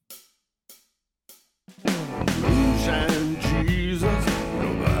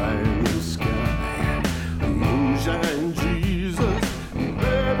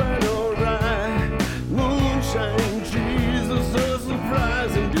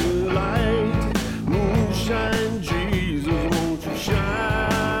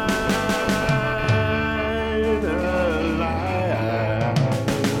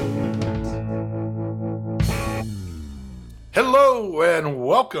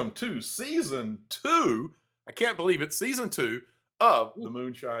welcome to season 2. I can't believe it's season 2 of the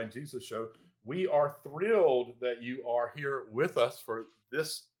Moonshine Jesus Show. We are thrilled that you are here with us for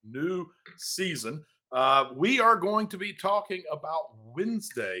this new season. We are going to be talking about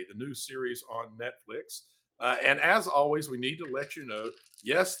Wednesday, the new series on Netflix. And as always, we need to let you know,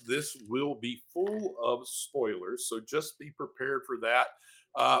 yes, this will be full of spoilers, so just be prepared for that.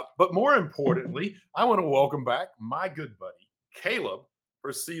 But more importantly, I want to welcome back my good buddy, Caleb,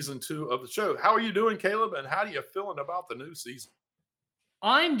 for season 2 of the show. How are you doing, Caleb? And how are you feeling about the new season?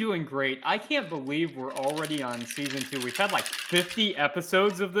 I'm doing great. I can't believe we're already on season 2. We've had like 50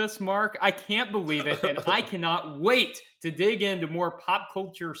 episodes of this, Mark. I can't believe it. And I cannot wait to dig into more pop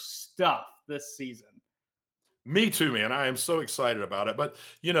culture stuff this season. Me too, man. I am so excited about it. But,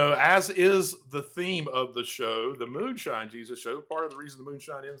 as is the theme of the show, the Moonshine Jesus Show, part of the reason the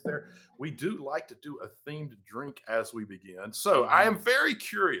moonshine ends there, we do like to do a themed drink as we begin. So I am very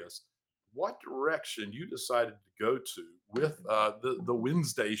curious what direction you decided to go to with the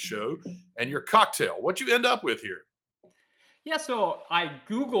Wednesday show and your cocktail. What you end up with here? Yeah, so I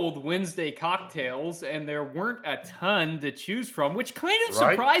Googled Wednesday cocktails and there weren't a ton to choose from, which kind of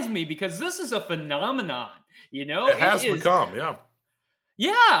Right? surprised me because this is a phenomenon. It has become, yeah.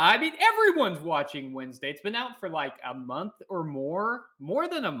 Yeah, I mean, everyone's watching Wednesday. It's been out for like a month or more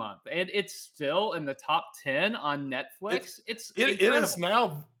than a month, and it's still in the top 10 on Netflix. It is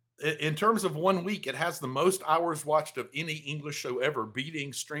now, in terms of 1 week, it has the most hours watched of any English show ever,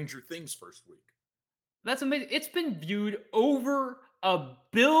 beating Stranger Things first week. That's amazing. It's been viewed over a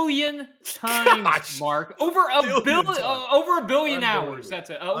billion times, Gosh, Mark. Over a billion hours.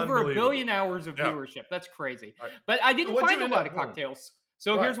 That's it. Over a billion hours of Yeah. viewership. That's crazy. Right. But I didn't What'd find you a end lot up of doing? cocktails.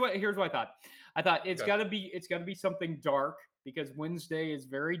 So Right. here's what I thought. I thought it's Okay. gotta be something dark because Wednesday is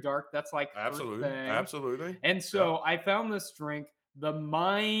very dark. That's like first Absolutely. thing. Absolutely. And so I found this drink, the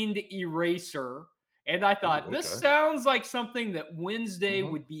Mind Eraser, and I thought this Okay. sounds like something that Wednesday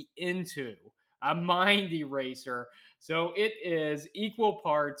Mhm. would be into. A mind eraser. So it is equal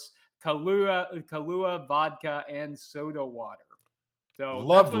parts Kahlua vodka and soda water. So that's what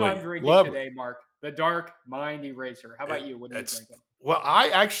I'm Lovely. drinking Lovely. today, Mark. The dark mind eraser. How about you? What are you It's drinking? Well, I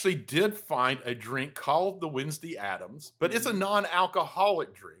actually did find a drink called the Wednesday Addams, but it's a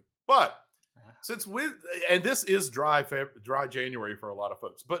non-alcoholic drink. But since and this is dry January for a lot of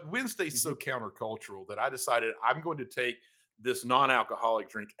folks, but Wednesday's so countercultural that I decided I'm going to take this non-alcoholic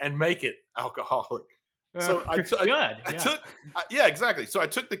drink and make it alcoholic. So yeah, exactly. So I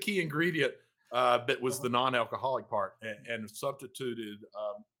took the key ingredient that was the non-alcoholic part and substituted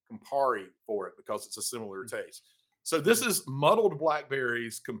Campari for it because it's a similar taste. So this is muddled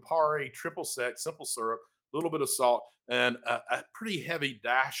blackberries, Campari, triple sec, simple syrup, a little bit of salt, and a pretty heavy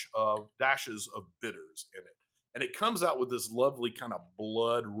dashes of bitters in it. And it comes out with this lovely kind of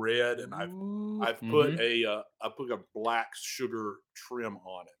blood red, and I've put a black sugar trim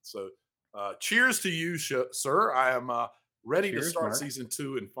on it. So cheers to you, sir. I am ready to start Mark. season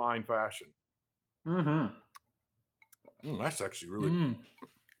 2 in fine fashion. That's actually really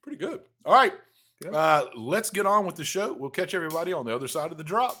pretty good. All right. Let's get on with the show. We'll catch everybody on the other side of the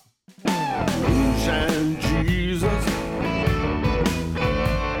drop. Moonshine Jesus.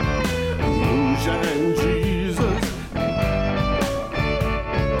 Moonshine Jesus.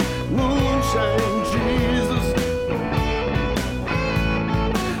 Moonshine Jesus.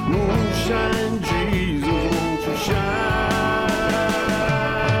 Moonshine Jesus. Won't you shine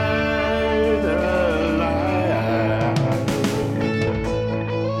a light?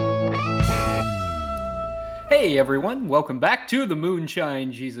 Hey everyone, welcome back to the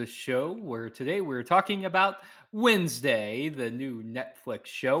Moonshine Jesus Show, where today we're talking about Wednesday, the new Netflix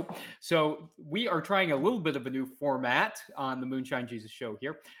show. So we are trying a little bit of a new format on the Moonshine Jesus Show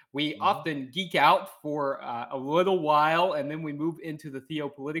here. We often geek out for a little while, and then we move into the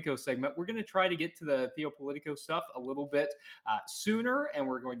Theopolitico segment. We're going to try to get to the Theopolitico stuff a little bit sooner, and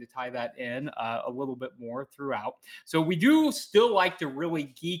we're going to tie that in a little bit more throughout. So we do still like to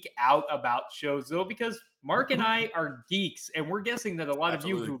really geek out about shows, though, because Mark and I are geeks, and we're guessing that a lot of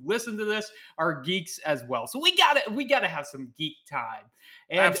you who listen to this are geeks as well. So we gotta have some geek time.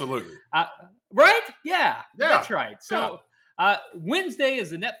 And, Absolutely. Right? Yeah, that's right. So Wednesday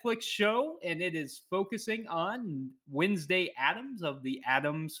is a Netflix show, and it is focusing on Wednesday Addams of the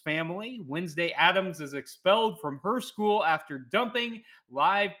Addams family. Wednesday Addams is expelled from her school after dumping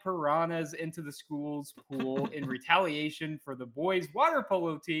live piranhas into the school's pool in retaliation for the boys' water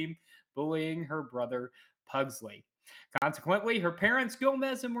polo team bullying her brother Pugsley. Consequently, her parents,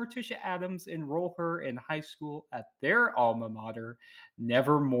 Gomez and Morticia Addams, enroll her in high school at their alma mater,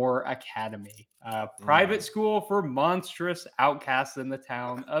 Nevermore Academy, a private school for monstrous outcasts in the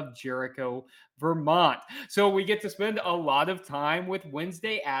town of Jericho, Vermont. So we get to spend a lot of time with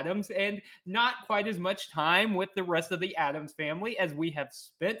Wednesday Addams and not quite as much time with the rest of the Addams family as we have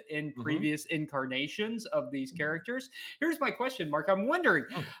spent in previous incarnations of these characters. Here's my question, Mark. I'm wondering,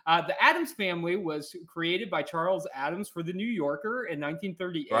 the Addams family was created by Charles Addams for the New Yorker in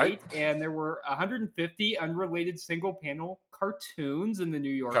 1938, Right. and there were 150 unrelated single panel cartoons in the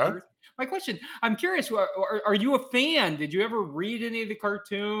New Yorker. Okay. My question, I'm curious, are you a fan? Did you ever read any of the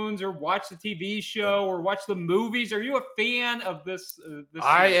cartoons or watch the TV show or watch the movies? Are you a fan of this?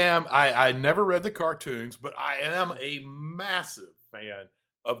 I am. I never read the cartoons, but I am a massive fan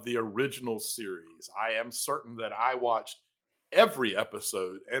of the original series. I am certain that I watched every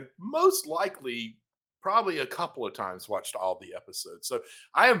episode and most likely probably a couple of times watched all the episodes. So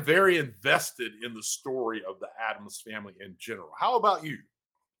I am very invested in the story of the Addams family in general. How about you?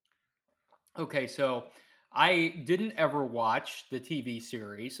 Okay, so I didn't ever watch the TV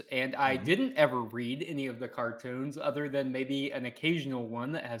series and I didn't ever read any of the cartoons other than maybe an occasional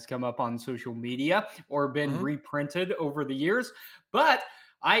one that has come up on social media or been reprinted over the years. But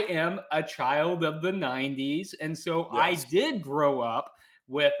I am a child of the 90s. And so I did grow up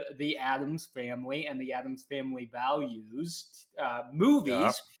with the Addams family and the Addams family values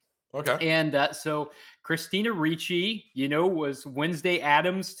movies. Okay. And so Christina Ricci, was Wednesday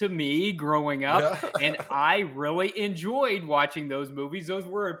Addams to me growing up. And I really enjoyed watching those movies. Those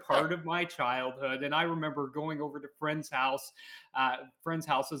were a part of my childhood. And I remember going over to friends'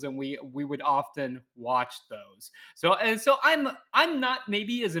 houses, and we would often watch those. So I'm not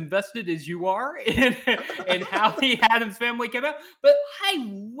maybe as invested as you are in how the Addams family came out, but I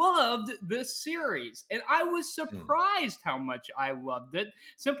loved this series. And I was surprised how much I loved it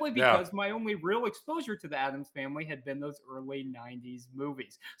simply because my only real exposure to the Addams family had been those early 90s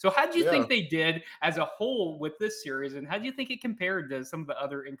movies. So how do you think they did as a whole with this series, and how do you think it compared to some of the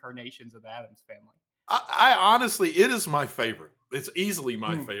other incarnations of the Addams family? I honestly, it is my favorite. It's easily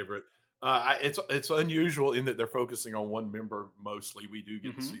my favorite. It's unusual in that they're focusing on one member mostly. We do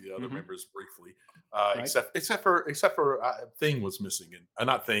get to see the other members briefly, except for Thing was missing, and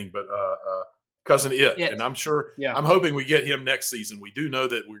not Thing, but Cousin It. And I'm sure, I'm hoping we get him next season. We do know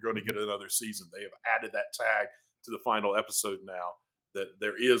that we're going to get another season. They have added that tag to the final episode now that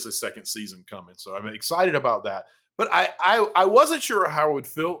there is a second season coming. So I'm excited about that. But I wasn't sure how I would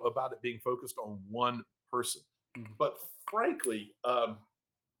feel about it being focused on one person. But frankly,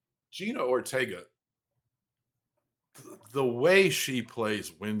 Gina Ortega, the way she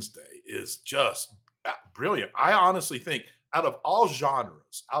plays Wednesday is just brilliant. I honestly think out of all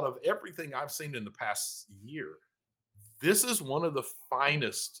genres, out of everything I've seen in the past year, this is one of the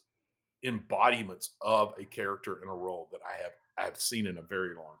finest embodiments of a character in a role that I have seen in a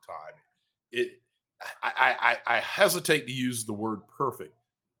very long time. I hesitate to use the word perfect,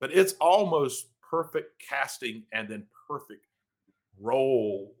 but it's almost perfect casting and then perfect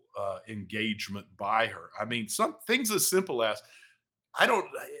role engagement by her. I mean, some things as simple as I don't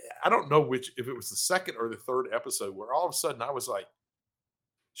know if it was the second or the third episode where all of a sudden I was like,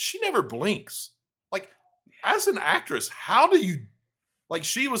 she never blinks. Like, as an actress, how do you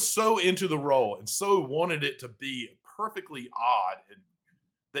she was so into the role and so wanted it to be perfectly odd, and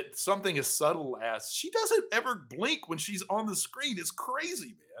that something as subtle as she doesn't ever blink when she's on the screen is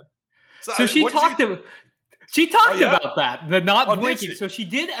crazy, man. So she talked about that, the not blinking. So she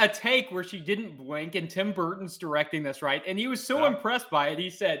did a take where she didn't blink, and Tim Burton's directing this, right? And he was so impressed by it, he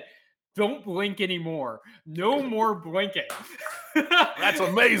said, "Don't blink anymore. No more blinking." That's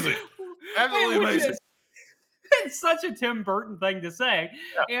amazing. Absolutely amazing. It's such a Tim Burton thing to say,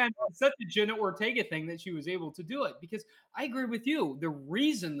 and such a Jenna Ortega thing that she was able to do it. Because I agree with you. The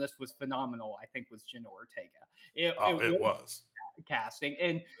reason this was phenomenal, I think, was Jenna Ortega. It was casting,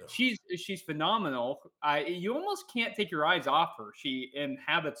 and she's phenomenal. You almost can't take your eyes off her. She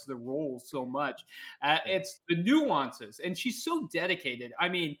inhabits the role so much. It's the nuances, and she's so dedicated. I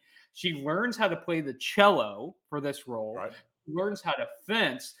mean, she learns how to play the cello for this role. Right. Learns how to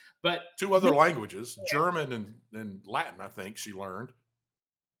fence, but 2 other languages, German and Latin, I think she learned.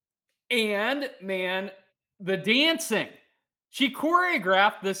 And man, the dancing. She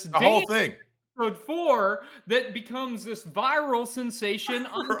choreographed this whole thing. Episode 4 that becomes this viral sensation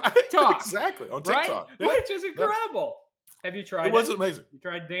on TikTok. Exactly, on TikTok. Right? Which is incredible. Have you tried it? It was amazing. You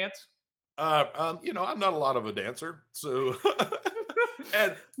tried dance? I'm not a lot of a dancer, so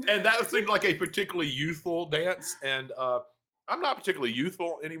and that seemed like a particularly youthful dance, and I'm not particularly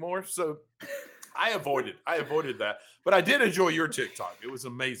youthful anymore, so I avoided that. But I did enjoy your TikTok. It was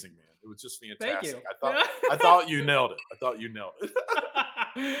amazing, man. It was just Thank you. fantastic. I thought you nailed it. I thought you nailed it.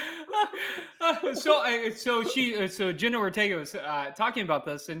 So Jenna Ortega was talking about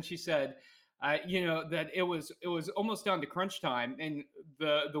this, and she said, that it was almost down to crunch time, and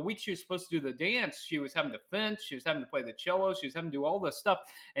the week she was supposed to do the dance, she was having to fence, she was having to play the cello, she was having to do all this stuff,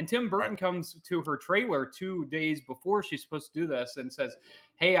 and Tim Burton Right. comes to her trailer 2 days before she's supposed to do this and says,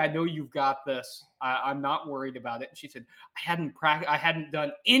 "Hey, I know you've got this. I'm not worried about it." And she said, I hadn't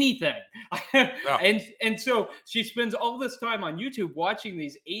done anything. Yeah. And so she spends all this time on YouTube watching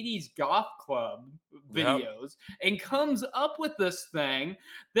these 80s goth club Yep. videos and comes up with this thing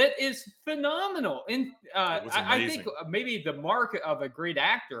that is phenomenal. And It was I think amazing. maybe the mark of a great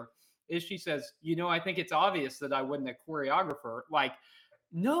actor is she says, I think it's obvious that I wasn't a choreographer. Like,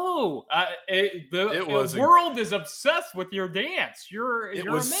 no, It was world is obsessed with your dance. It You're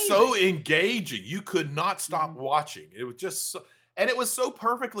was amazing. so engaging. You could not stop Mhm. watching. It was just so, and it was so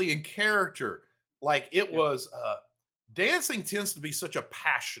perfectly in character. Like it Yeah. was dancing tends to be such a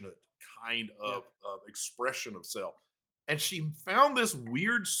passionate kind Yeah. of expression of self. And she found this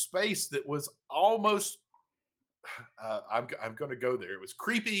weird space that was almost I'm going to go there. It was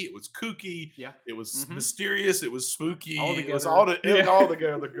creepy, it was kooky, Yeah. it was Mhm. mysterious, it was spooky, All it was together. it was all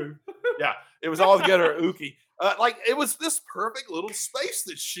together. Yeah, it was all together ooky. Like it was this perfect little space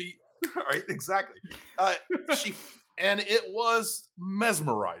that she, right? Exactly. She and it was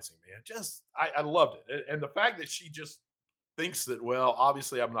mesmerizing, man. Just I loved it, and the fact that she just thinks that, well,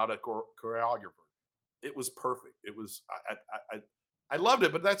 obviously I'm not a choreographer. It was perfect. It was I loved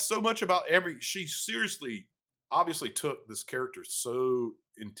it, but that's so much about every. She seriously, obviously took this character so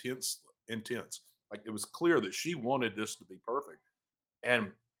intense. Like it was clear that she wanted this to be perfect,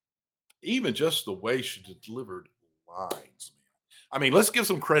 and even just the way she delivered lines, man. I mean, let's give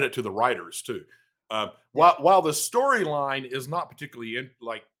some credit to the writers too. While the storyline is not particularly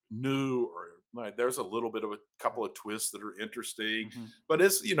like new or like, there's a little bit of a couple of twists that are interesting, Mhm. but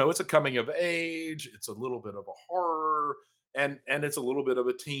it's a coming of age, it's a little bit of a horror, and it's a little bit of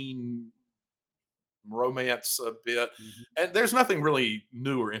a teen romance a bit, Mhm. and there's nothing really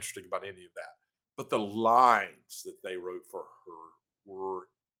new or interesting about any of that. But the lines that they wrote for her were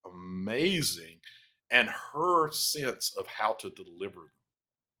amazing, and her sense of how to deliver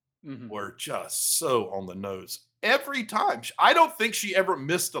them Mhm. were just so on the nose every time. I don't think she ever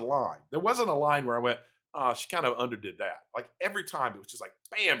missed a line. There wasn't a line where I went, "Oh, she kind of underdid that." Like every time, it was just like,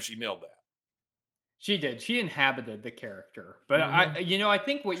 "Bam, she nailed that." She did. She inhabited the character. But Mhm. I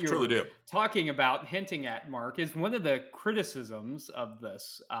think what She truly you're did. talking about, hinting at, Mark, is one of the criticisms of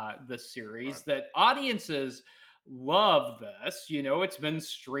this Right. series that audiences love this. It's been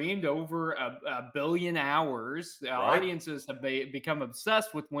streamed over a billion hours. Right. Audiences have become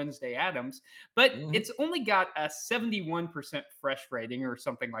obsessed with Wednesday Addams, but Mhm. it's only got a 71% fresh rating or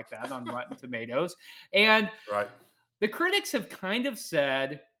something like that on Rotten Tomatoes, and Right. the critics have kind of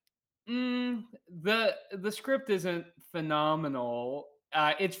said, the script isn't phenomenal.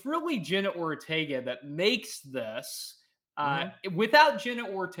 It's really Jenna Ortega that makes this. Mhm. Without Jenna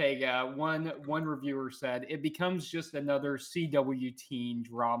Ortega, one reviewer said it becomes just another CW teen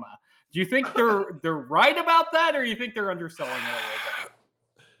drama. Do you think they're right about that, or do you think they're underselling it a little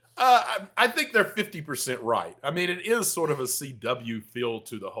bit? I think they're 50% right. I mean, it is sort of a CW feel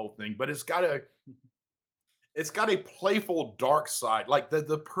to the whole thing, but it's got a playful dark side, like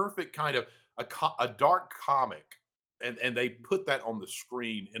the perfect kind of a dark comic, and they put that on the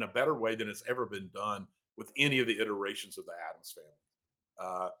screen in a better way than it's ever been done with any of the iterations of the Adams family.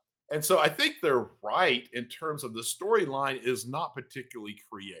 Uh, and so I think they're right in terms of the storyline is not particularly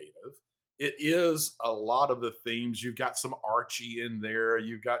creative. It is a lot of the themes. You've got some Archie in there.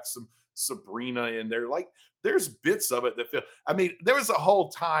 You've got some Sabrina in there. Like there's bits of it that feel. I mean, there was a whole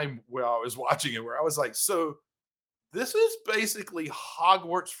time where I was watching it where I was like, so this is basically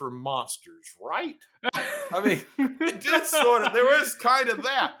Hogwarts for monsters, right? I mean, it did sort of. There was kind of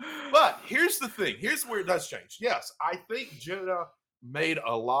that. But here's the thing. Here's where it does change. Yes, I think Jenna made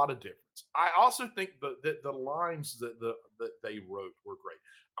a lot of difference. I also think the lines that they wrote were great.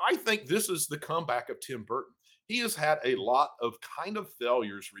 I think this is the comeback of Tim Burton. He has had a lot of kind of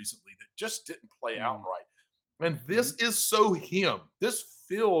failures recently that just didn't play out Mm, right. And this mhm. is so him. This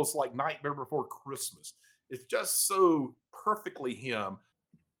feels like Nightmare Before Christmas. It's just so perfectly him.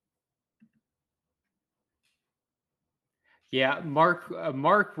 Yeah, Mark,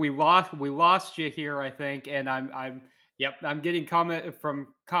 we lost you here, I think, and yep, I'm getting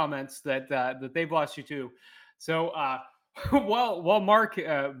comments that they've lost you too. So while Mark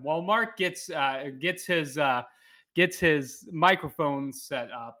gets his microphone set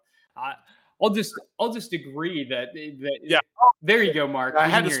up, uh, I'll just agree that Yeah, There you go, Mark. I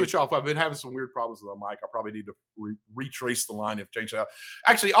We had can to hear switch you. off. I've been having some weird problems with the mic. I probably need to retrace the line and change it out.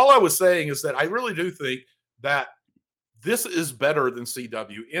 Actually, all I was saying is that I really do think that this is better than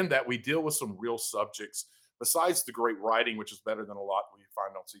CW in that we deal with some real subjects besides the great writing, which is better than a lot we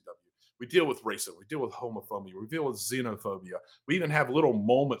find on CW. We deal with racism, we deal with homophobia, we deal with xenophobia. We even have little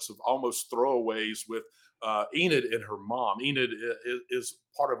moments of almost throwaways with Enid and her mom. Enid is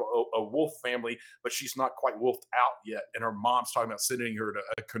part of a wolf family, but she's not quite wolfed out yet. And her mom's talking about sending her to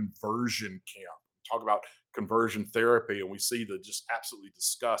a conversion camp. Talk about conversion therapy, and we see the just absolutely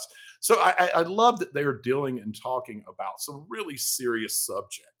disgust. So I love that they're dealing and talking about some really serious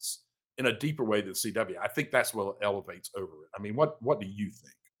subjects in a deeper way than CW. I think that's what elevates over it. I mean, what do you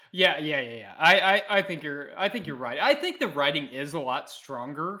think? Yeah. I think you're right. I think the writing is a lot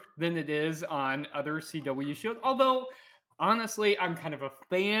stronger than it is on other CW shows. Although, honestly, I'm kind of a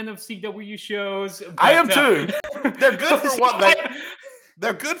fan of CW shows. I am But too. They're good for so what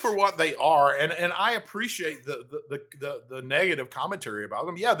they're good for what they are, and I appreciate the negative commentary about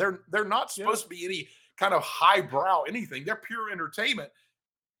them. Yeah, they're not yeah. supposed to be any kind of highbrow anything. They're pure entertainment,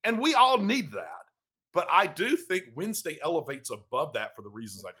 and we all need that. But I do think Wednesday elevates above that for the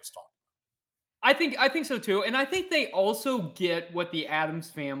reasons I just talked I think so too, and I think they also get what the Adams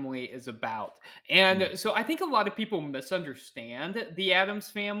family is about. And about. so I think a lot of people misunderstand the Adams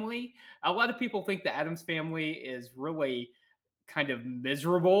family. A lot of people think the Adams family is really kind of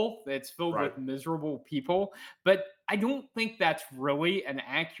miserable. It's filled Right. with miserable people, but I don't think that's really an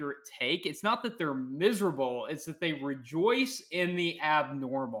accurate take. It's not that they're miserable, it's that they rejoice in the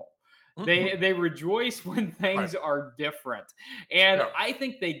abnormal. Mhm. They rejoice when Right. things are different. And Yeah. I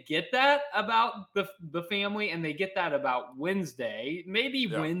think they get that about the family, and they get that about Wednesday. Maybe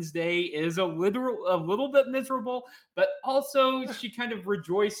Yeah. Wednesday is a little bit miserable, but also she kind of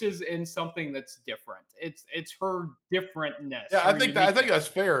rejoices in something that's different. It's her differentness, Yeah, I her think that's uniqueness.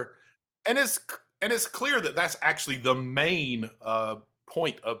 fair, and it's clear that that's actually the main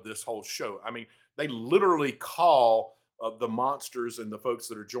point of this whole show. I mean, they literally call the monsters and the folks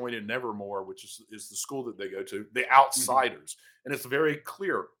that are joining Nevermore, which is the school that they go to, the Mhm. outsiders, and it's very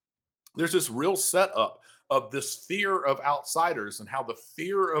clear. There's this real setup of this fear of outsiders and how the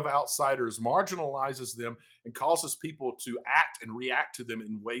fear of outsiders marginalizes them and causes people to act and react to them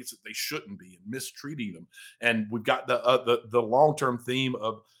in ways that they shouldn't be and mistreating them. And we've got the long term theme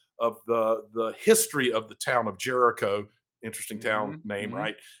of the history of the town of Jericho. Interesting town Mhm. name, Mhm.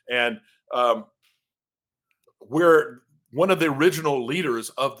 right? And um, where one of the original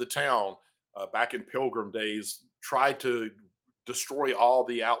leaders of the town back in Pilgrim days tried to destroy all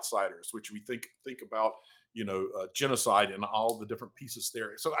the outsiders, which we think about, genocide and all the different pieces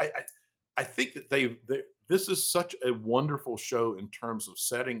there. So I think that this is such a wonderful show in terms of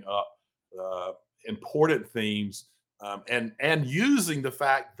setting up important themes and using the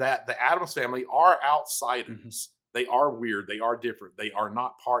fact that the Adams family are Mhm. outsiders. They are weird. They are different. They are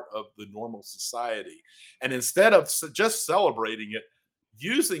not part of the normal society. And instead of just celebrating it,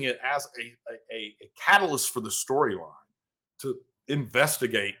 using it as a catalyst for the storyline to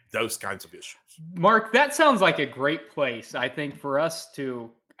investigate those kinds of issues. Mark, that sounds like a great place, I think, for us to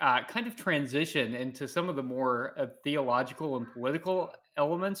kind of transition into some of the more theological and political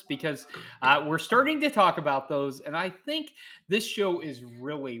elements because we're starting to talk about those. And I think this show is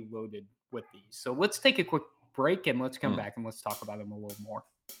really loaded with these. So let's take a quick break and let's come Mm. back and let's talk about them a little more.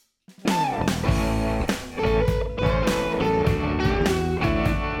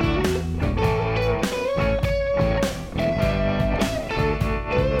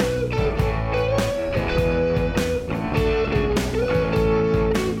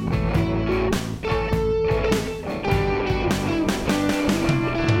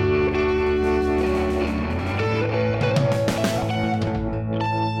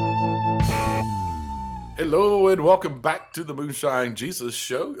 Hello and welcome back to the Moonshine Jesus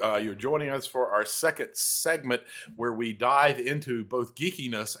Show. You're joining us for our second segment where we dive into both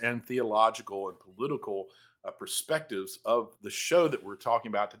geekiness and theological and political perspectives of the show that we're talking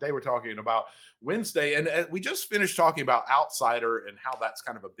about. Today we're talking about Wednesday, and we just finished talking about Outsider and how that's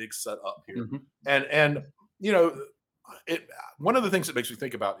kind of a big setup here. Mhm. And you know, it one of the things that makes me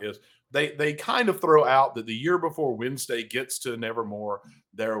think about is they kind of throw out that the year before Wednesday gets to Nevermore,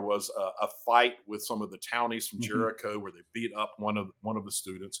 there was a fight with some of the townies from Mhm. Jericho where they beat up one of the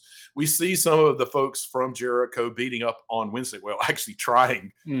students. We see some of the folks from Jericho beating up on Wednesday. Well, actually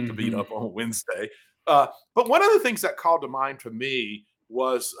trying to beat Mhm. up on Wednesday. But one of the things that called to mind to me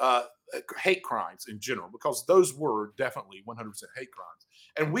was hate crimes in general, because those were definitely 100% hate crimes.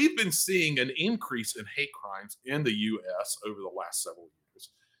 And we've been seeing an increase in hate crimes in the U.S. over the last several years.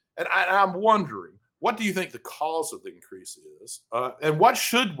 And I'm wondering, what do you think the cause of the increase is? And what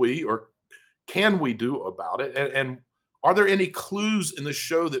should we or can we do about it? And are there any clues in the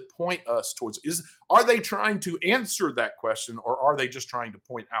show that point us towards are they trying to answer that question, or are they just trying to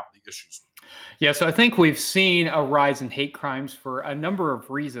point out the issues? Yeah, so I think we've seen a rise in hate crimes for a number of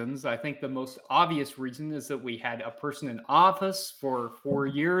reasons. I think the most obvious reason is that we had a person in office for 4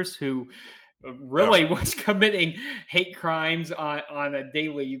 years who Yeah. really was committing hate crimes on a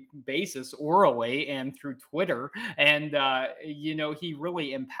daily basis, orally and through Twitter. And he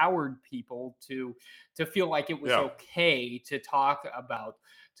really empowered people to feel like it was Yeah. okay to talk about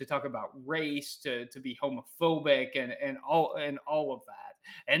race, to be homophobic, and all of that.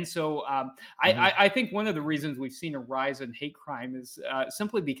 And so I think one of the reasons we've seen a rise in hate crime is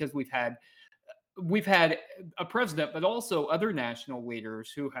simply because we've had a president, but also other national leaders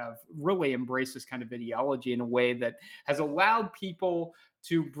who have really embraced this kind of ideology in a way that has allowed people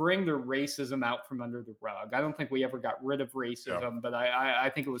to bring their racism out from under the rug. I don't think we ever got rid of Yeah. racism, but I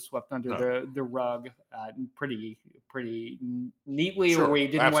think it was swept under No. the rug pretty neatly, or Sure. we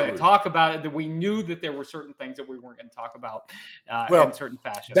didn't want to Absolutely. talk about it. That we knew that there were certain things that we weren't going to talk about in Well, certain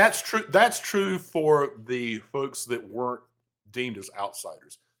fashion. that's true. That's true for the folks that weren't deemed as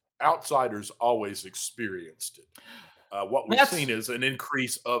outsiders. Outsiders always experienced it. What we've That's seen is an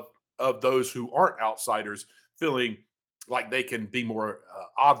increase of those who aren't outsiders feeling like they can be more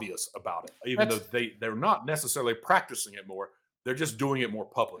obvious about it, even though that's they're not necessarily practicing it more. They're just doing it more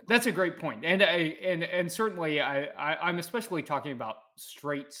publicly. That's a great point, and certainly I'm especially talking about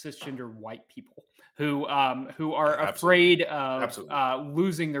straight cisgender white people who are Absolutely. afraid of Absolutely.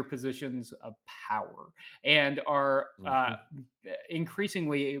 losing their positions of power, and are Mhm.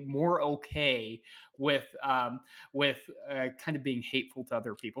 increasingly more okay with kind of being hateful to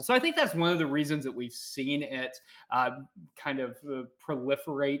other people. So I think that's one of the reasons that we've seen it kind of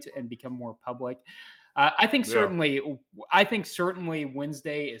proliferate and become more public. I think Yeah. certainly, I think certainly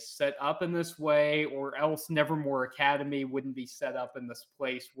Wednesday is set up in this way, or else Nevermore Academy wouldn't be set up in this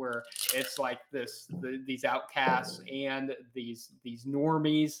place where it's like these outcasts and these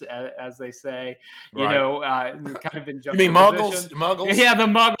normies, as they say, Right. kind of in You mean muggles? juxtaposition. Muggles? Yeah, the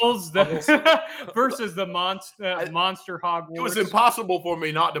Muggles Muggles? versus the I, monster it was Hogwarts. impossible for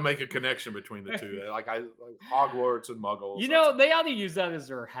me not to make a connection between the two. Like Hogwarts and Muggles. They ought to use that as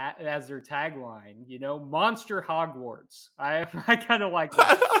their tagline. Monster Hogwarts. I kind of like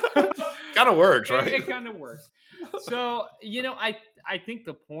that. Kind of works, it right? it kind of works. So I think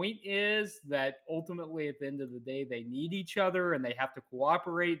the point is that ultimately, at the end of the day, they need each other and they have to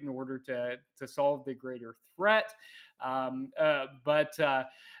cooperate in order to solve the greater threat. And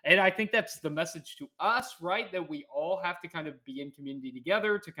I think that's the message to us, right? That we all have to kind of be in community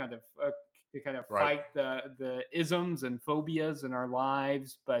together to kind of Right. fight the isms and phobias in our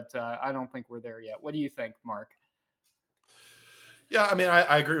lives. But I don't think we're there yet. What do you think, Mark? Yeah, I mean,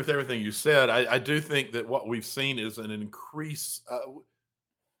 I agree with everything you said. I do think that what we've seen is an increase.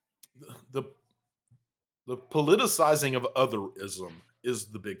 The the politicizing of otherism is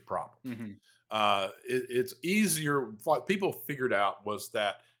the big problem. Hmm. It's easier. What people figured out was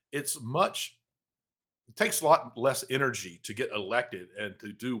that it's much it takes a lot less energy to get elected and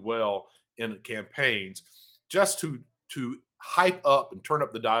to do well in campaigns just to hype up and turn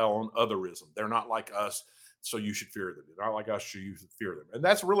up the dial on otherism. They're not like us, so you should fear them. They're not like us, so you should fear them. And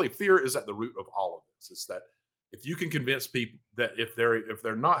that's really fear is at the root of all of this. It's that if you can convince people that if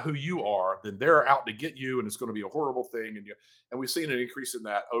they're not who you are, then they're out to get you, and it's going to be a horrible thing. And we've seen an increase in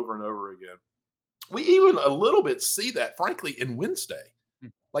that over and over again. We even a little bit see that, frankly, in Wednesday.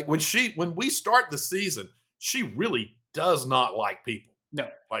 Like when we start the season, she really does not like people. No.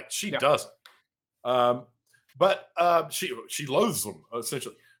 Like she Yeah. doesn't. But she loathes them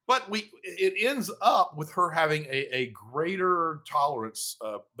essentially. But it ends up with her having a greater tolerance,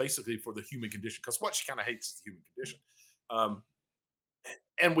 basically for the human condition, because what she kind of hates is the human condition. Um,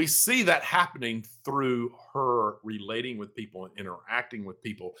 and we see that happening through her relating with people and interacting with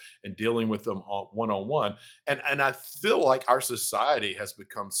people and dealing with them one on one. And I feel like our society has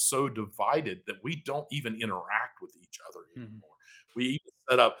become so divided that we don't even interact with each other Mhm. anymore. We even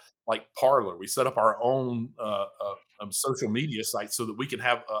set up like Parlor. We set up our own social media site so that we can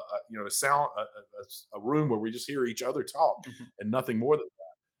have a sound a room where we just hear each other talk Mhm. and nothing more than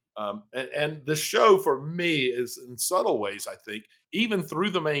and the show for me is in subtle ways, I think, even through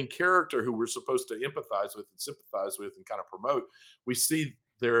the main character who we're supposed to empathize with and sympathize with and kind of promote, we see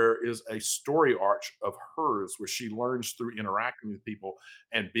there is a story arch of hers where she learns through interacting with people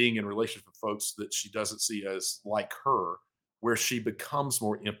and being in relationship with folks that she doesn't see as like her, where she becomes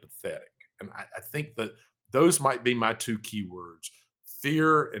more empathetic. And I think that those might be my two key words: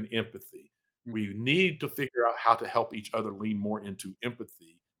 fear and empathy. We need to figure out how to help each other lean more into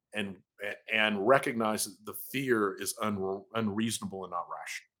empathy and and recognize that the fear is unreasonable and not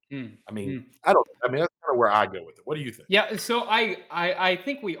rational. Mm, I mean, mm. I mean, that's kind of where I go with it. What do you think? Yeah, so I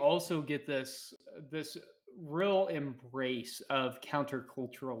think we also get this real embrace of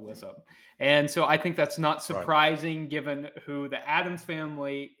counterculturalism. And so I think that's not Right. surprising given who the Adams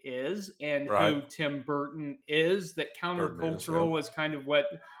family is and Right. who Tim Burton is, that Burton is, yeah. countercultural is kind of what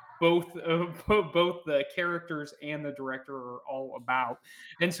both both the characters and the director are all about.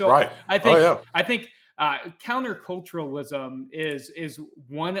 And so Right. I Oh, think yeah. I think counterculturalism is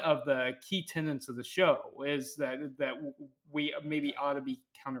one of the key tenets of the show, is that we maybe ought to be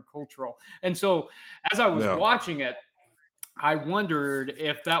countercultural. And so as I was Yeah. watching it, I wondered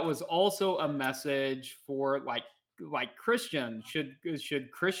if that was also a message for Christians. Should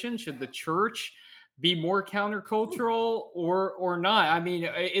the church be more countercultural or not? I mean,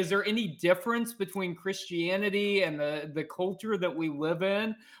 is there any difference between Christianity and the culture that we live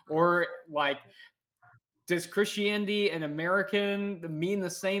in? Or does Christianity and American mean the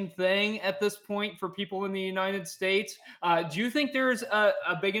same thing at this point for people in the United States? Do you think there's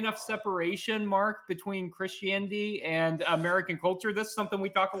a big enough separation, Mark, between Christianity and American culture? This is something we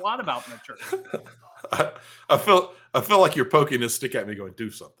talk a lot about in the church. I feel like you're poking a stick at me, going, "Do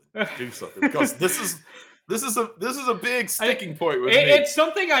something, do something," because this is a big sticking point with me. It's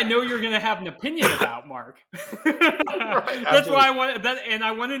something I know you're going to have an opinion about, Mark. Right, That's why I want that, and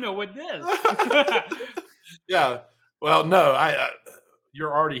I want to know what it is. Yeah. Well, no,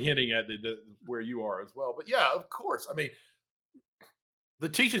 you're already hinting at where you are as well. But yeah, of course. I mean, the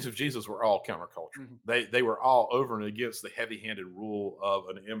teachings of Jesus were all countercultural. They were all over and against the heavy-handed rule of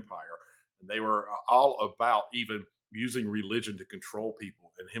an empire. And they were all about even using religion to control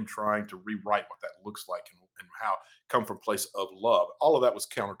people and him trying to rewrite what that looks like and how come from place of love. All of that was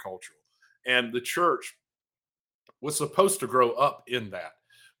countercultural. And the church was supposed to grow up in that.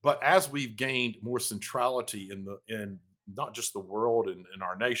 But as we've gained more centrality in not just the world and in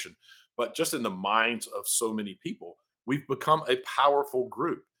our nation, but just in the minds of so many people, we've become a powerful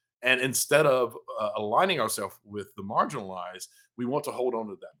group. And instead of aligning ourselves with the marginalized, we want to hold on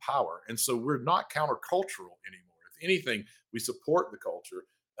to that power. And so we're not countercultural anymore. If anything, we support the culture,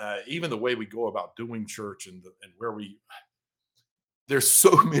 even the way we go about doing church and where we. There's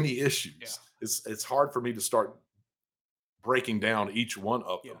so many issues. Yeah. It's hard for me to start breaking down each one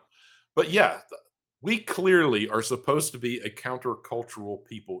of them. Yeah. But yeah, we clearly are supposed to be a countercultural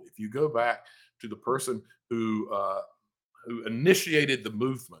people. If you go back to the person who initiated the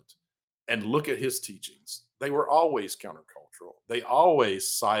movement and look at his teachings, they were always countercultural. They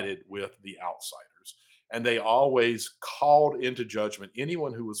always sided with the outsiders, and they always called into judgment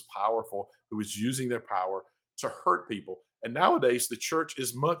anyone who was powerful, who was using their power to hurt people. And nowadays, the church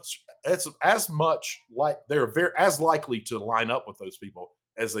is as much like they're very as likely to line up with those people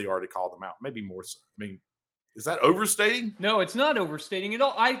as they are to call them out. Maybe more so. I mean, is that overstating? No, it's not overstating at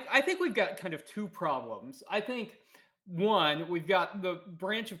all. I think we've got kind of two problems. I think one, we've got the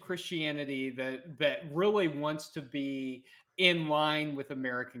branch of Christianity that really wants to be in line with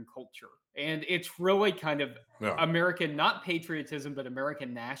American culture. And it's really kind of Yeah, American, not patriotism, but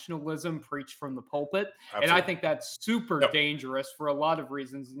American nationalism preached from the pulpit. And I absolutely. think that's super Yep. dangerous for a lot of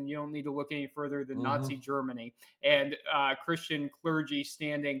reasons. And you don't need to look any further than Nazi Mhm. Germany and Christian clergy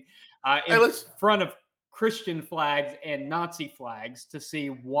standing Hey, in let's front of Christian flags and Nazi flags to see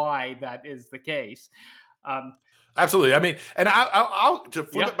why that is the case. Um, Absolutely. I mean, and I'll to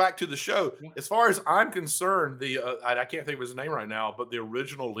flip Yeah. it back to the show. Yeah. As far as I'm concerned, I can't think of his name right now, but the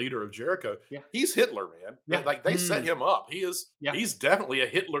original leader of Jericho, Yeah. he's Hitler, man. Yeah. Like they set him up. Yeah. He's definitely a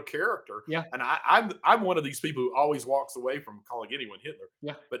Hitler character. Yeah. And I'm one of these people who always walks away from calling anyone Hitler.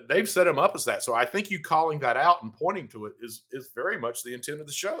 Yeah. But they've set him up as that. So I think you calling that out and pointing to it is very much the intent of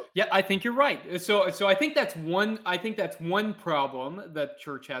the show. Yeah, I think you're right. So I think that's one. I think that's one problem that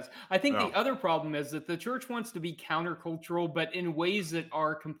church has. I think the Yeah. other problem is that the church wants to be countercultural, but in ways that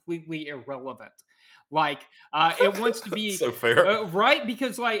are completely irrelevant. It wants to be So fair. right,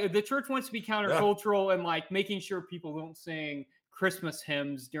 because the church wants to be countercultural and making sure people don't sing Christmas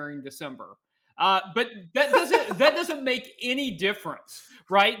hymns during December. But that doesn't make any difference,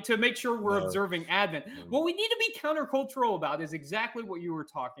 right? To make sure we're No. observing Advent. What we need to be countercultural about is exactly what you were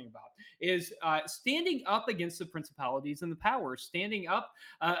talking about: is standing up against the principalities and the powers, standing up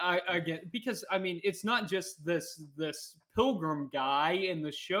again. Because I mean, it's not just this pilgrim guy in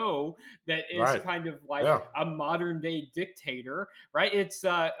the show that is Right. kind of like Yeah. a modern day dictator, right? It's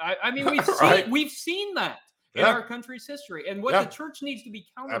I mean, we've seen Right. we've seen that in Yeah. our country's history. And what Yeah. the church needs to be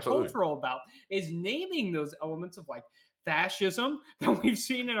Absolutely. countercultural about is naming those elements of fascism that we've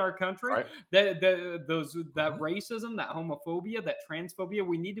seen in our country, Right. that racism, that homophobia, that transphobia.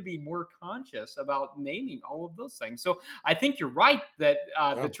 We need to be more conscious about naming all of those things. So I think you're right that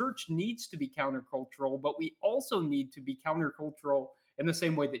the church needs to be countercultural, but we also need to be countercultural in the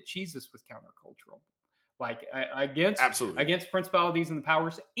same way that Jesus was countercultural, like Absolutely. against principalities and the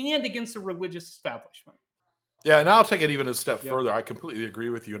powers and against the religious establishment. Yeah, and I'll take it even a step Yep. further. I completely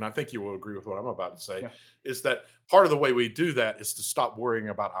agree with you, and I think you will agree with what I'm about to say. Yeah. Is that part of the way we do that is to stop worrying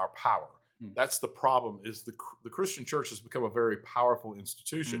about our power. That's the problem. Is the Christian church has become a very powerful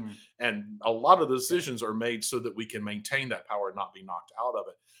institution, and a lot of the decisions are made so that we can maintain that power and not be knocked out of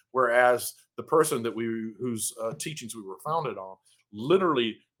it. Whereas the person that whose teachings we were founded on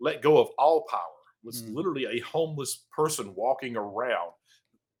literally let go of all power, was literally a homeless person walking around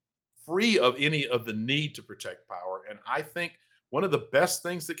free of any of the need to protect power. And I think one of the best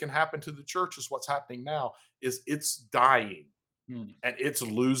things that can happen to the church is what's happening now is it's dying and it's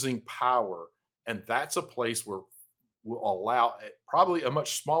losing power. And that's a place where we'll allow probably a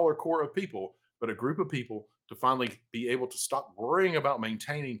much smaller core of people, but a group of people to finally be able to stop worrying about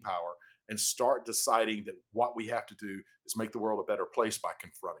maintaining power and start deciding that what we have to do is make the world a better place by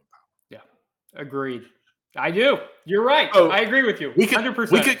confronting power. Yeah, agreed. I do. You're right. Oh, I agree with you. We could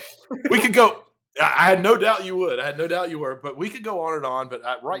 100%. we could go. I had no doubt you would. I had no doubt you were. But we could go on and on. But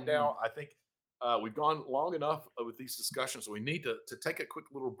right now, I think we've gone long enough with these discussions. So we need to take a quick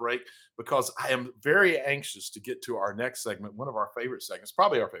little break because I am very anxious to get to our next segment, one of our favorite segments,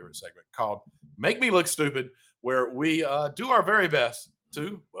 probably our favorite segment, called "Make Me Look Stupid," where we do our very best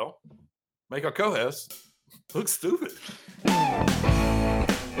to, well, make our co-hosts look stupid.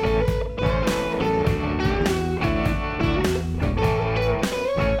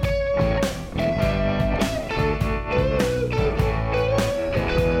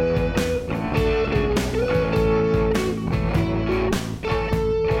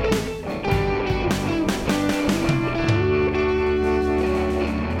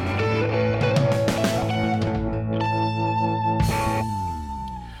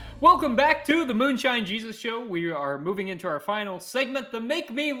 Welcome back to the Moonshine Jesus Show. We are moving into our final segment, the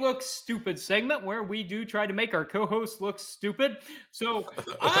Make Me Look Stupid segment, where we do try to make our co-hosts look stupid. So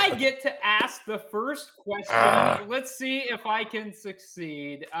I get to ask the first question. Let's see if I can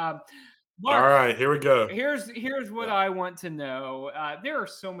succeed. Mark, all right, here we go. Here's what I want to know. There are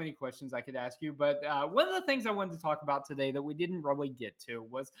so many questions I could ask you, but one of the things I wanted to talk about today that we didn't really get to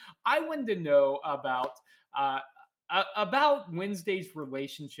was I wanted to know about Wednesday's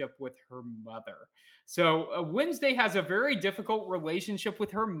relationship with her mother. So Wednesday has a very difficult relationship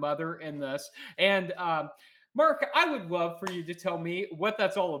with her mother in this. And Mark, I would love for you to tell me what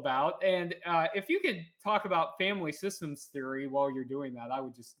that's all about. And if you could talk about family systems theory while you're doing that, I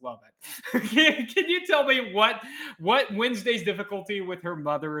would just love it. Can you tell me what Wednesday's difficulty with her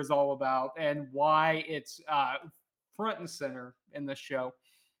mother is all about and why it's front and center in the show?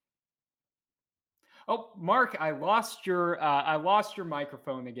 Oh, Mark, I lost your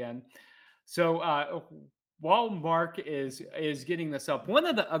microphone again. So while Mark is getting this up, one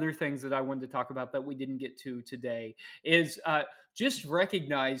of the other things that I wanted to talk about that we didn't get to today is just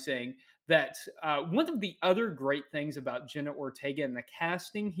recognizing that one of the other great things about Jenna Ortega and the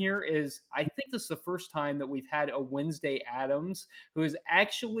casting here is I think this is the first time that we've had a Wednesday Addams who is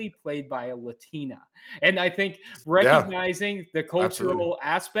actually played by a Latina. And I think recognizing the cultural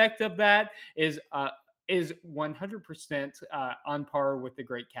aspect of that is 100% on par with the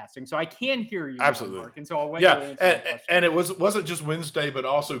great casting. So I can hear you, absolutely, Mark, and so I'll let you answer that question. And it wasn't just Wednesday, but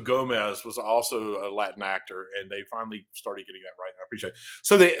also Gomez was also a Latin actor, and they finally started getting that right. I appreciate it.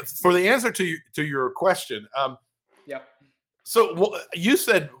 So for the answer to your question, So you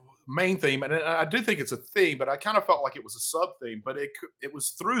said main theme, and I do think it's a theme, but I kind of felt like it was a sub theme. But it was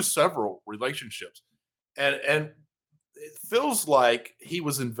through several relationships, and it feels like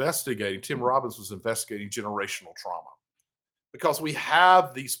Tim Robbins was investigating generational trauma because we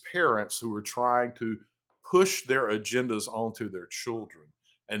have these parents who are trying to push their agendas onto their children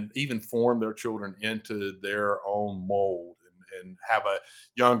and even form their children into their own mold and have a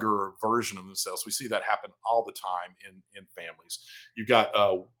younger version of themselves. We see that happen all the time in families. You've got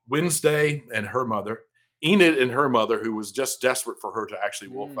Wednesday and her mother, Enid and her mother, who was just desperate for her to actually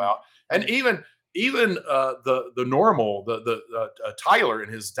wolf out, and even the normal, Tyler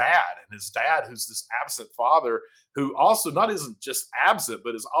and his dad, who's this absent father who also isn't just absent,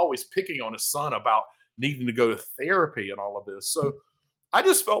 but is always picking on his son about needing to go to therapy and all of this. So I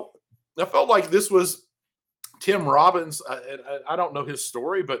felt like this was Tim Robbins. I don't know his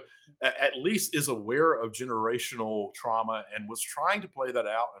story, but at least is aware of generational trauma and was trying to play that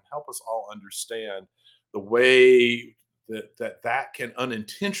out and help us all understand the way that can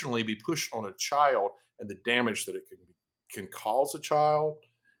unintentionally be pushed on a child and the damage that it can cause a child.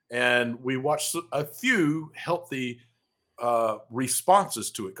 And we watched a few healthy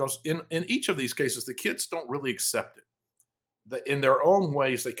responses to it, because in each of these cases, the kids don't really accept it. In their own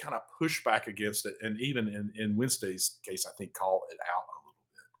ways, they kind of push back against it, and even in Wednesday's case, I think call it out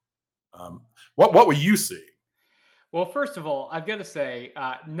a little bit. What were you seeing? Well, first of all, I've got to say,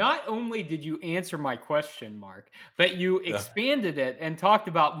 not only did you answer my question, Mark, but you Yeah. expanded it and talked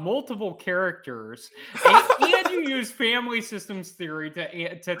about multiple characters, and you used family systems theory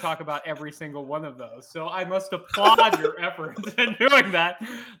to talk about every single one of those. So I must applaud your efforts in doing that.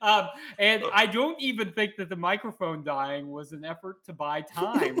 And I don't even think that the microphone dying was an effort to buy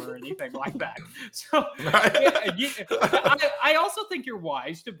time or anything like that. So I also think you're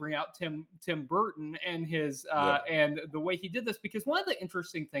wise to bring out Tim Burton and his and the way he did this, because one of the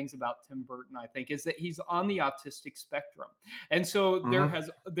interesting things about Tim Burton, I think, is that he's on the autistic spectrum, and so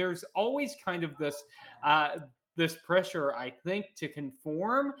there's always kind of this pressure, I think, to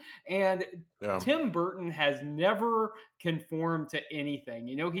conform. And Tim Burton has never conformed to anything.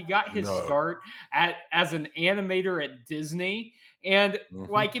 You know, he got his start as an animator at Disney. And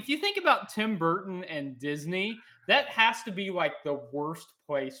like, if you think about Tim Burton and Disney, that has to be like the worst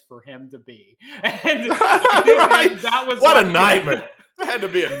place for him to be. And that was what a nightmare. It had to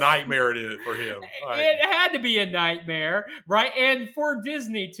be a nightmare for him. It had to be a nightmare, right? And for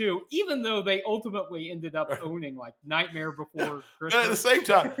Disney too, even though they ultimately ended up owning like Nightmare Before Christmas. At the same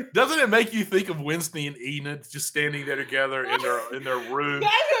time, doesn't it make you think of Wednesday and Enid just standing there together in their room?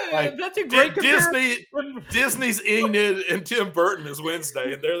 That's a great Disney's Enid and Tim Burton is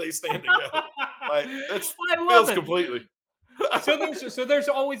Wednesday, and there they stand together. Like, that's feels completely. So there's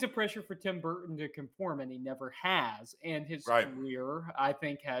always a pressure for Tim Burton to conform, and he never has. And his career, I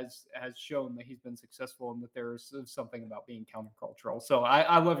think, has shown that he's been successful, and that there's something about being countercultural. So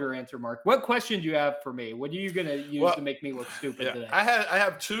I love your answer, Mark. What question do you have for me? What are you going to use to make me look stupid today? I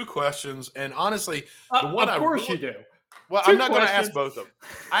have two questions, and honestly, of course you do. Well, I'm not going to ask both of them.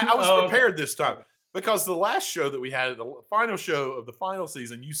 I was prepared this time, because the last show that we had, the final show of the final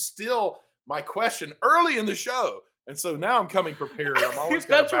season, you still my question early in the show. And so now I'm coming prepared. I'm always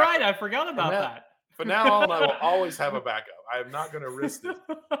That's right. I forgot about that. From now on, I will always have a backup. I am not going to risk this.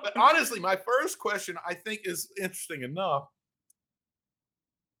 But honestly, my first question, I think, is interesting enough.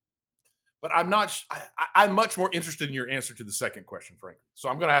 But I'm not. I'm much more interested in your answer to the second question, frankly. So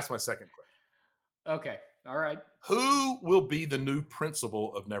I'm going to ask my second question. Okay. All right. Who will be the new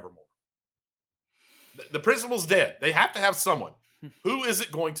principal of Nevermore? The principal's dead. They have to have someone. Who is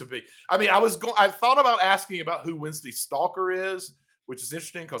it going to be? I mean, I thought about asking about who Wednesday Stalker is, which is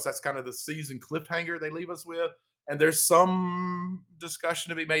interesting because that's kind of the season cliffhanger they leave us with. And there's some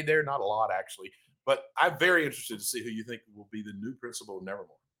discussion to be made there. Not a lot, actually. But I'm very interested to see who you think will be the new principal of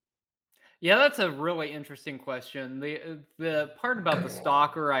Nevermore. Yeah, that's a really interesting question. The part about the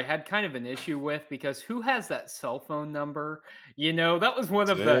stalker I had kind of an issue with, because who has that cell phone number? You know, that was one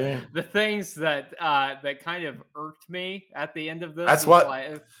of the things that that kind of irked me at the end of this. That's what.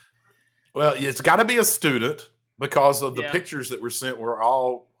 Well, it's got to be a student, because of the pictures that were sent were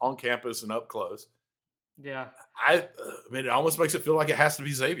all on campus and up close. Yeah. I mean, it almost makes it feel like it has to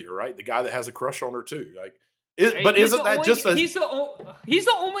be Xavier, right? The guy that has a crush on her too. Like, but isn't that just a... He's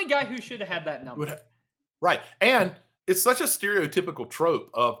the only guy who should have had that number. Right. And it's such a stereotypical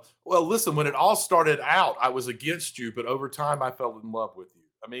trope of, well, listen, when it all started out, I was against you, but over time I fell in love with you.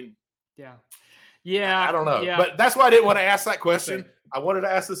 I mean, yeah. I don't know. Yeah. But that's why I didn't want to ask that question. I wanted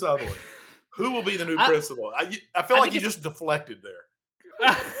to ask this other one. Who will be the new principal? I feel like you just deflected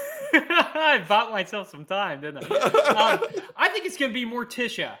there. I bought myself some time, didn't I? I think it's going to be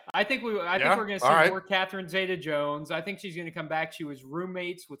Morticia. I think we're going to see more Catherine Zeta-Jones. I think she's going to come back. She was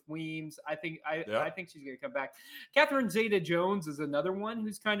roommates with Weems. I think she's going to come back. Catherine Zeta-Jones is another one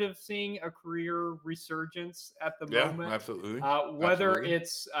who's kind of seeing a career resurgence at the moment. Yeah, absolutely. Whether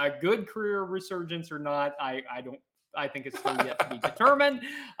it's a good career resurgence or not, I think it's still yet to be determined.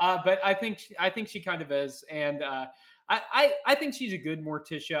 But I think she kind of is, and. I think she's a good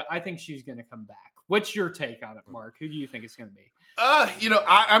Morticia. I think she's going to come back. What's your take on it, Mark? Who do you think it's going to be?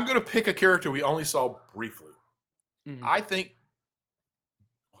 I'm going to pick a character we only saw briefly. Mm-hmm. I think,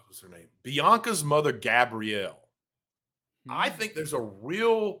 what was her name? Bianca's mother, Gabrielle. Mm-hmm. I think there's a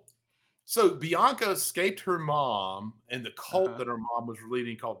real... So Bianca escaped her mom and the cult that her mom was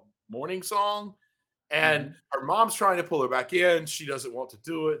leading called Morning Song. And her mom's trying to pull her back in. She doesn't want to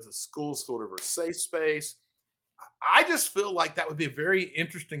do it. The school's sort of her safe space. I just feel like that would be a very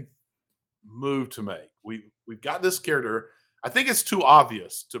interesting move to make. We've got this character. I think it's too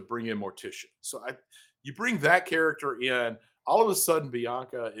obvious to bring in Morticia. So You bring that character in, all of a sudden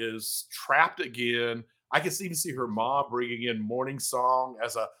Bianca is trapped again. I can even see her mom bringing in morning song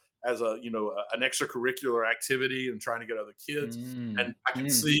as a an extracurricular activity and trying to get other kids. And I can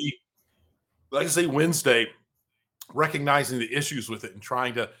see Wednesday recognizing the issues with it and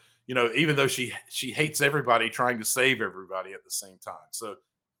trying to, even though she hates everybody, trying to save everybody at the same time. So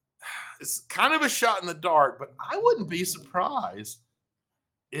it's kind of a shot in the dark, but I wouldn't be surprised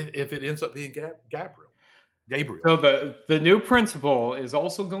if it ends up being Gabriel. So the new principal is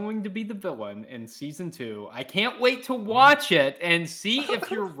also going to be the villain in season 2. I can't wait to watch it and see if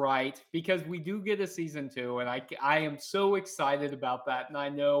you're right, because we do get a season 2, and I am so excited about that. And I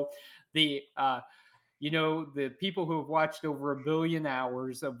know the people who have watched over 1 billion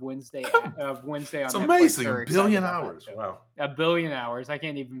hours of Wednesday on It's Netflix amazing. are 1 excited billion about hours. that. Wow. 1 billion hours. I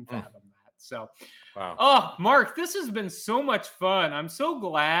can't even fathom that. So, wow. Oh, Mark, this has been so much fun. I'm so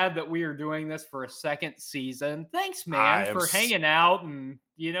glad that we are doing this for a second season. Thanks, man, for hanging out and,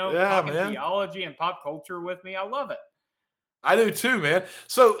 talking theology and pop culture with me. I love it. I do too, man.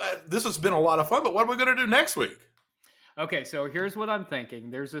 So this has been a lot of fun, but what are we going to do next week? Okay, so here's what I'm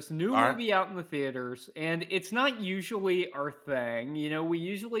thinking. There's this new movie out in the theaters, and it's not usually our thing. We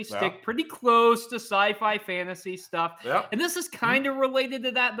usually stick pretty close to sci-fi fantasy stuff. Yeah. And this is kind of related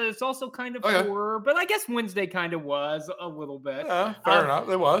to that, but it's also kind of horror. But I guess Wednesday kind of was a little bit. Yeah, fair enough.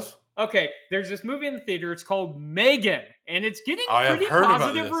 It was. Okay, there's this movie in the theater. It's called Megan, and it's getting pretty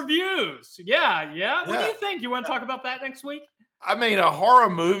positive reviews. Yeah. What do you think? You want to talk about that next week? I mean, a horror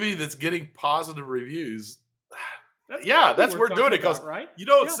movie that's getting positive reviews. That's we're doing it, because you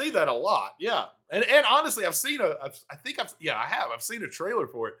don't see that a lot. Yeah. And honestly, I've seen I've seen a trailer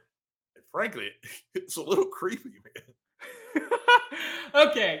for it. And frankly, it's a little creepy, man.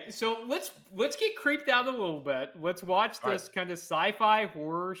 Okay, so let's get creeped out a little bit. Let's watch this kind of sci-fi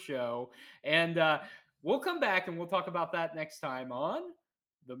horror show, and we'll come back and we'll talk about that next time on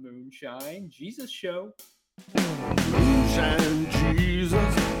the Moonshine Jesus Show. Moonshine Jesus,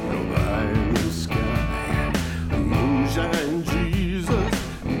 nobody in the sky. Moonshine